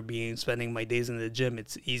trainer, spending my days in the gym,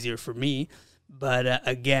 it's easier for me. But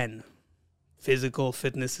again, physical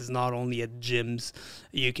fitness is not only at gyms.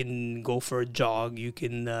 You can go for a jog. You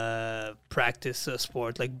can practice a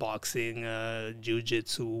sport like boxing,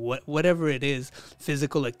 jiu-jitsu, whatever it is.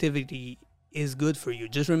 Physical activity is good for you.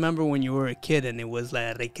 Just remember when you were a kid and it was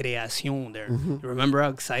la recreación there. Remember how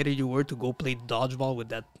excited you were to go play dodgeball with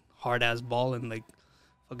that hard-ass ball and like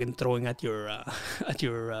fucking throwing at your at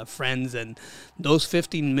your friends. And those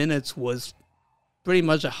 15 minutes was pretty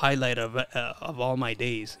much a highlight of all my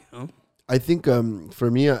days, you know? I think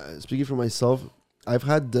for me, speaking for myself, I've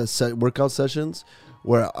had workout sessions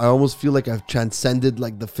where I almost feel like I've transcended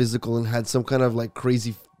like the physical and had some kind of like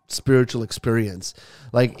crazy spiritual experience.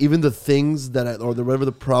 Like even the things that whatever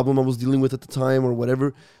the problem I was dealing with at the time or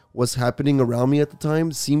whatever was happening around me at the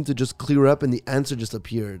time seemed to just clear up and the answer just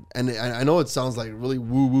appeared. And I know it sounds like really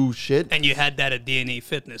woo-woo shit. And you had that at DNA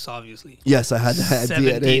Fitness, obviously. Yes, I had that at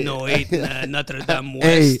 1708 Notre Dame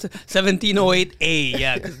West. 1708A,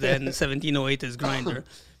 yeah, because then 1708 is Grinder.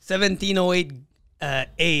 1708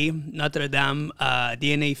 A, Notre Dame,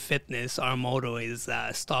 DNA Fitness, our motto is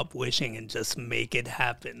stop wishing and just make it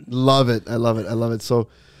happen. Love it. I love it.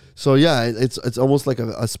 So yeah, it's almost like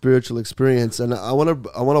a spiritual experience, and I want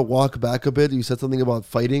to walk back a bit. You said something about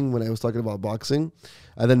fighting when I was talking about boxing,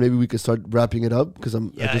 and then maybe we could start wrapping it up because I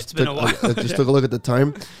just took a look at the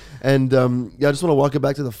time, and I just want to walk it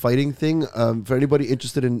back to the fighting thing. For anybody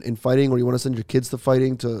interested in fighting, or you want to send your kids to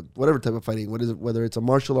fighting, to whatever type of fighting, whether it's a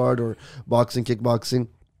martial art or boxing, kickboxing.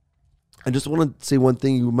 I just want to say one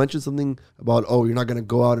thing. You mentioned something about you're not going to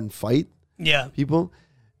go out and fight. Yeah, people.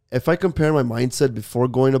 If I compare my mindset before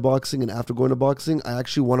going to boxing and after going to boxing, I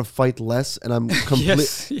actually want to fight less, and I'm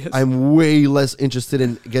yes. I'm way less interested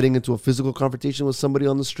in getting into a physical confrontation with somebody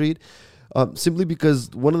on the street, simply because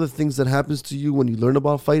one of the things that happens to you when you learn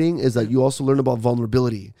about fighting is that you also learn about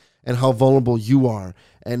vulnerability and how vulnerable you are,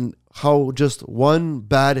 and how just one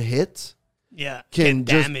bad hit can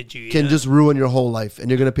damage you, can just ruin your whole life, and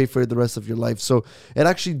you're gonna pay for it the rest of your life. So it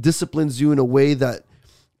actually disciplines you in a way that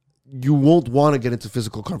you won't want to get into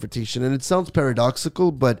physical confrontation. And it sounds paradoxical,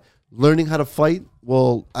 but learning how to fight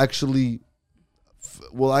will actually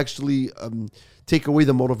take away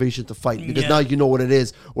the motivation to fight, because now you know what it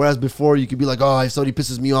is. Whereas before you could be like, if somebody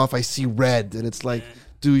pisses me off, I see red. And it's like,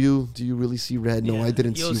 do you really see red? No, I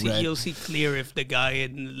didn't see red. You'll see clear if the guy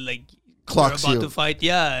clocks about you to fight,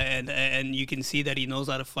 and you can see that he knows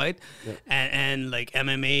how to fight, and like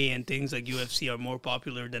MMA and things like UFC are more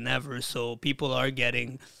popular than ever, so people are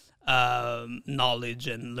getting knowledge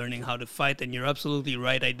and learning how to fight. And you're absolutely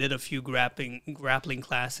right. I did a few grappling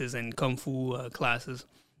classes and kung fu classes,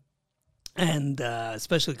 and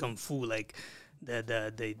especially kung fu. Like I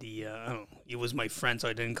don't know, he was my friend, so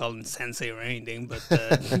I didn't call him sensei or anything. But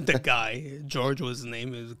the guy, George was his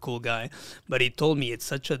name. He was a cool guy. But he told me it's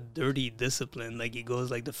such a dirty discipline. Like he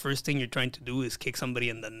goes, like the first thing you're trying to do is kick somebody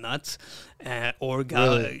in the nuts, or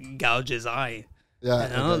gouge his eye. Yeah,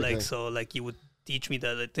 you know, so like you would teach me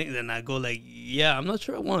that thing, then I go like, I'm not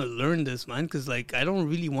sure I want to learn this, man, because like I don't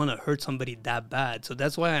really want to hurt somebody that bad. So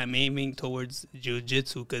that's why I'm aiming towards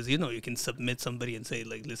jiu-jitsu, because you can submit somebody and say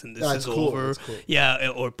like, listen, this is over.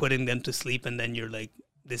 Cool. Or putting them to sleep, and then you're like,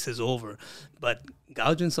 this is over. But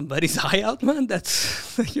gouging somebody's eye out, man, that's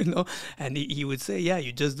and he would say,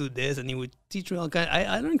 you just do this, and he would teach me all kind.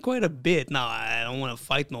 I learned quite a bit. Now I don't want to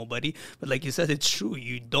fight nobody, but like you said, it's true,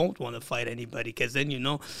 you don't want to fight anybody, because then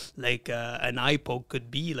like an eye poke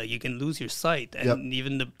could be like you can lose your sight, and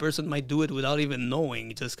even the person might do it without even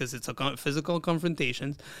knowing, just because it's a physical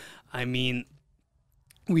confrontation. I mean,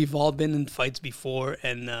 we've all been in fights before,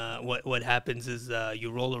 and what happens is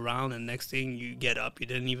you roll around, and next thing you get up, you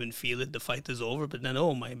didn't even feel it, the fight is over, but then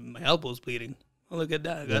my elbow's bleeding. Oh, look at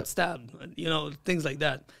that, I got stabbed. Things like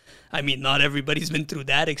that. I mean, not everybody's been through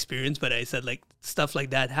that experience, but I said like stuff like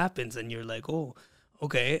that happens, and you're like, oh,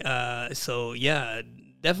 okay. So yeah,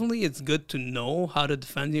 definitely it's good to know how to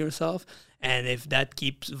defend yourself. And if that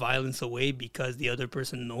keeps violence away because the other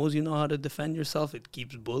person knows you know how to defend yourself, it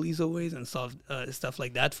keeps bullies away and stuff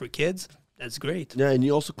like that for kids. That's great. Yeah, and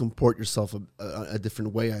you also comport yourself a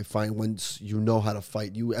different way, I find, once you know how to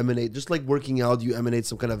fight. You emanate, just like working out, you emanate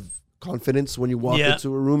some kind of confidence when you walk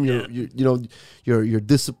into a room. You're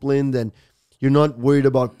disciplined, and you're not worried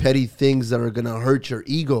about petty things that are gonna hurt your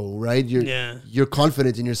ego, right? You're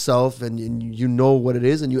confident in yourself, and you know what it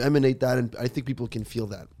is, and you emanate that, and I think people can feel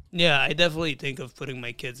that. Yeah, I definitely think of putting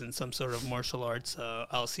my kids in some sort of martial arts.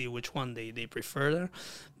 I'll see which one they prefer there.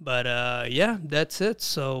 But that's it.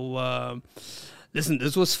 So Listen,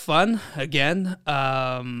 this was fun again.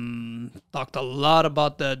 Talked a lot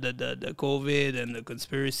about the COVID and the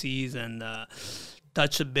conspiracies, and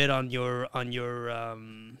touched a bit on your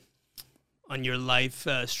life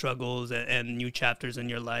struggles and new chapters in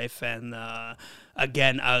your life. And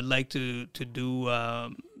again, I would like to do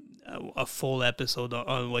a full episode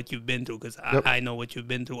on what you've been through, because Yep. I know what you've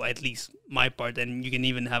been through, at least my part, and you can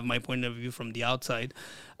even have my point of view from the outside,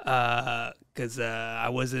 because I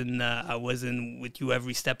wasn't with you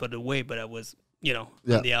every step of the way, but I was, Yeah.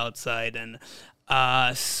 on the outside. And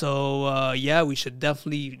yeah, we should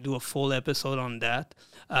definitely do a full episode on that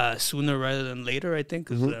sooner rather than later, I think,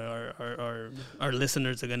 because our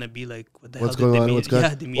listeners are gonna be like, what the What's hell did going on? Dimitri? What's going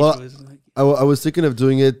Yeah, on? Dimitri Well, was like, I was thinking of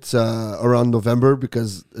doing it around November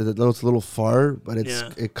because it's a little far, but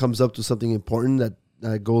it comes up to something important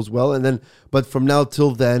that goes well. And then, but from now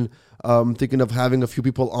till then, I'm thinking of having a few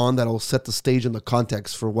people on that'll set the stage and the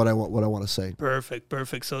context for what I want to say.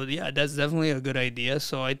 Perfect. So yeah, that's definitely a good idea.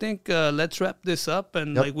 So I think let's wrap this up,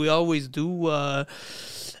 and Yep. like we always do,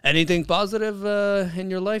 anything positive in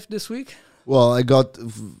your life this week? Well, I got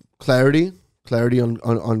clarity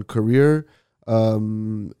on career,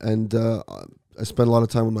 and I spend a lot of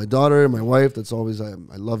time with my daughter and my wife. That's always I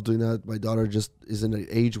love doing that. My daughter just is in an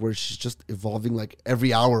age where she's just evolving, like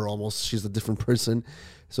every hour almost. She's a different person,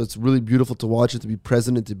 so it's really beautiful to watch it, to be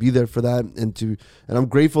present and to be there for that, and I'm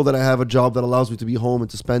grateful that I have a job that allows me to be home and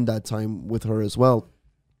to spend that time with her as well.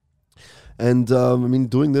 And I mean,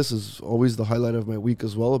 doing this is always the highlight of my week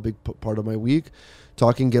as well, a big part of my week.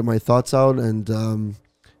 Talking, get my thoughts out, and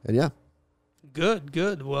yeah.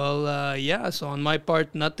 Good. Well, yeah. So on my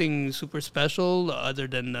part, nothing super special other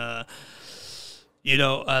than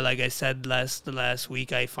like I said last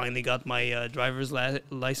week, I finally got my driver's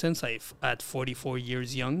license. At 44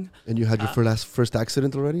 years young. And you had your first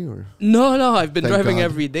accident already, or? No, I've been Thank driving God.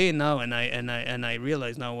 every day now, and I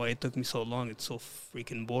realize now why it took me so long. It's so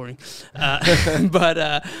freaking boring.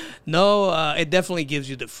 But no, it definitely gives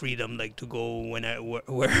you the freedom, like, to go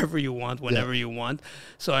wherever you want, whenever you want.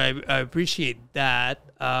 So I appreciate that.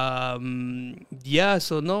 Yeah.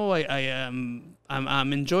 So no,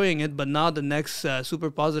 I'm enjoying it, but now the next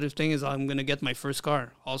super positive thing is I'm gonna get my first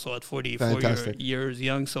car, also at 44 Fantastic. years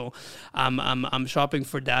young. So I'm shopping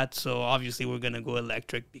for that. So obviously we're gonna go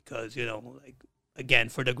electric because like, again,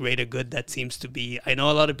 for the greater good. That seems to be. I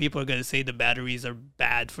know a lot of people are gonna say the batteries are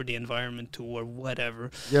bad for the environment too, or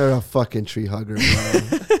whatever. You're a fucking tree hugger,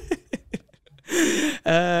 bro.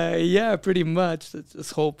 Yeah, pretty much. Let's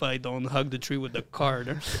just hope I don't hug the tree with the car.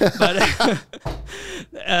 But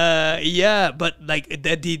yeah, but like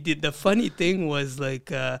the funny thing was,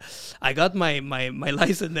 like, I got my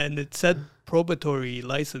license and it said probatory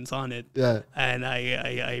license on it. Yeah. And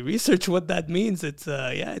I researched what that means. It's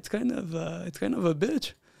it's kind of a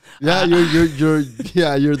bitch. Yeah, you're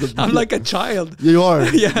the. I'm like a child. You are.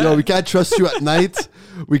 Yeah. Yo, we can't trust you at night.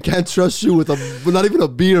 We can't trust you with not even a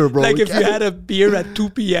beer, bro. Like, We if you can't- had a beer at 2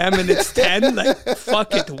 p.m. and it's 10, like,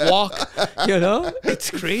 fuck it, walk,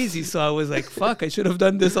 It's crazy. So I was like, fuck, I should have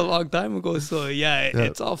done this a long time ago. So, yeah.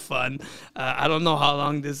 It's all fun. I don't know how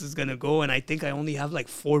long this is going to go, and I think I only have, like,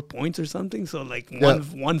 4 points or something. So, like,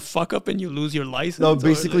 one fuck up and you lose your license. No, or,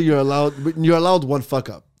 basically like, you're allowed one fuck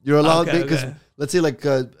up. You're allowed Okay, because okay. let's say like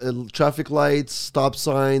traffic lights, stop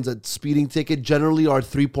signs, a speeding ticket generally are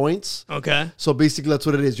 3 points. Okay. So basically that's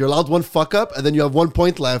what it is. You're allowed one fuck up and then you have 1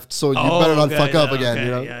 point left. So you better not okay, fuck up yeah, again. okay,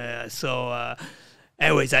 You know? Yeah. So,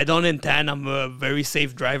 anyways, I don't intend. I'm a very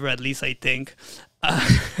safe driver, at least I think.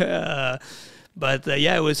 But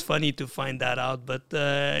yeah, it was funny to find that out. But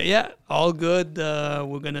yeah, all good.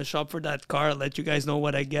 We're going to shop for that car. Let you guys know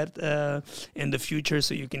what I get in the future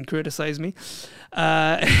so you can criticize me.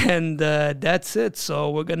 And that's it.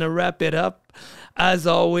 So we're going to wrap it up. As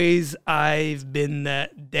always, I've been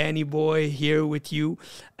Danny Boy here with you.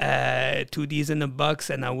 2Ds in the Bucks,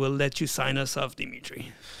 and I will let you sign us off,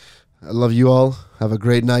 Dimitri. I love you all. Have a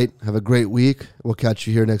great night. Have a great week. We'll catch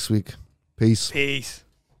you here next week. Peace. Peace.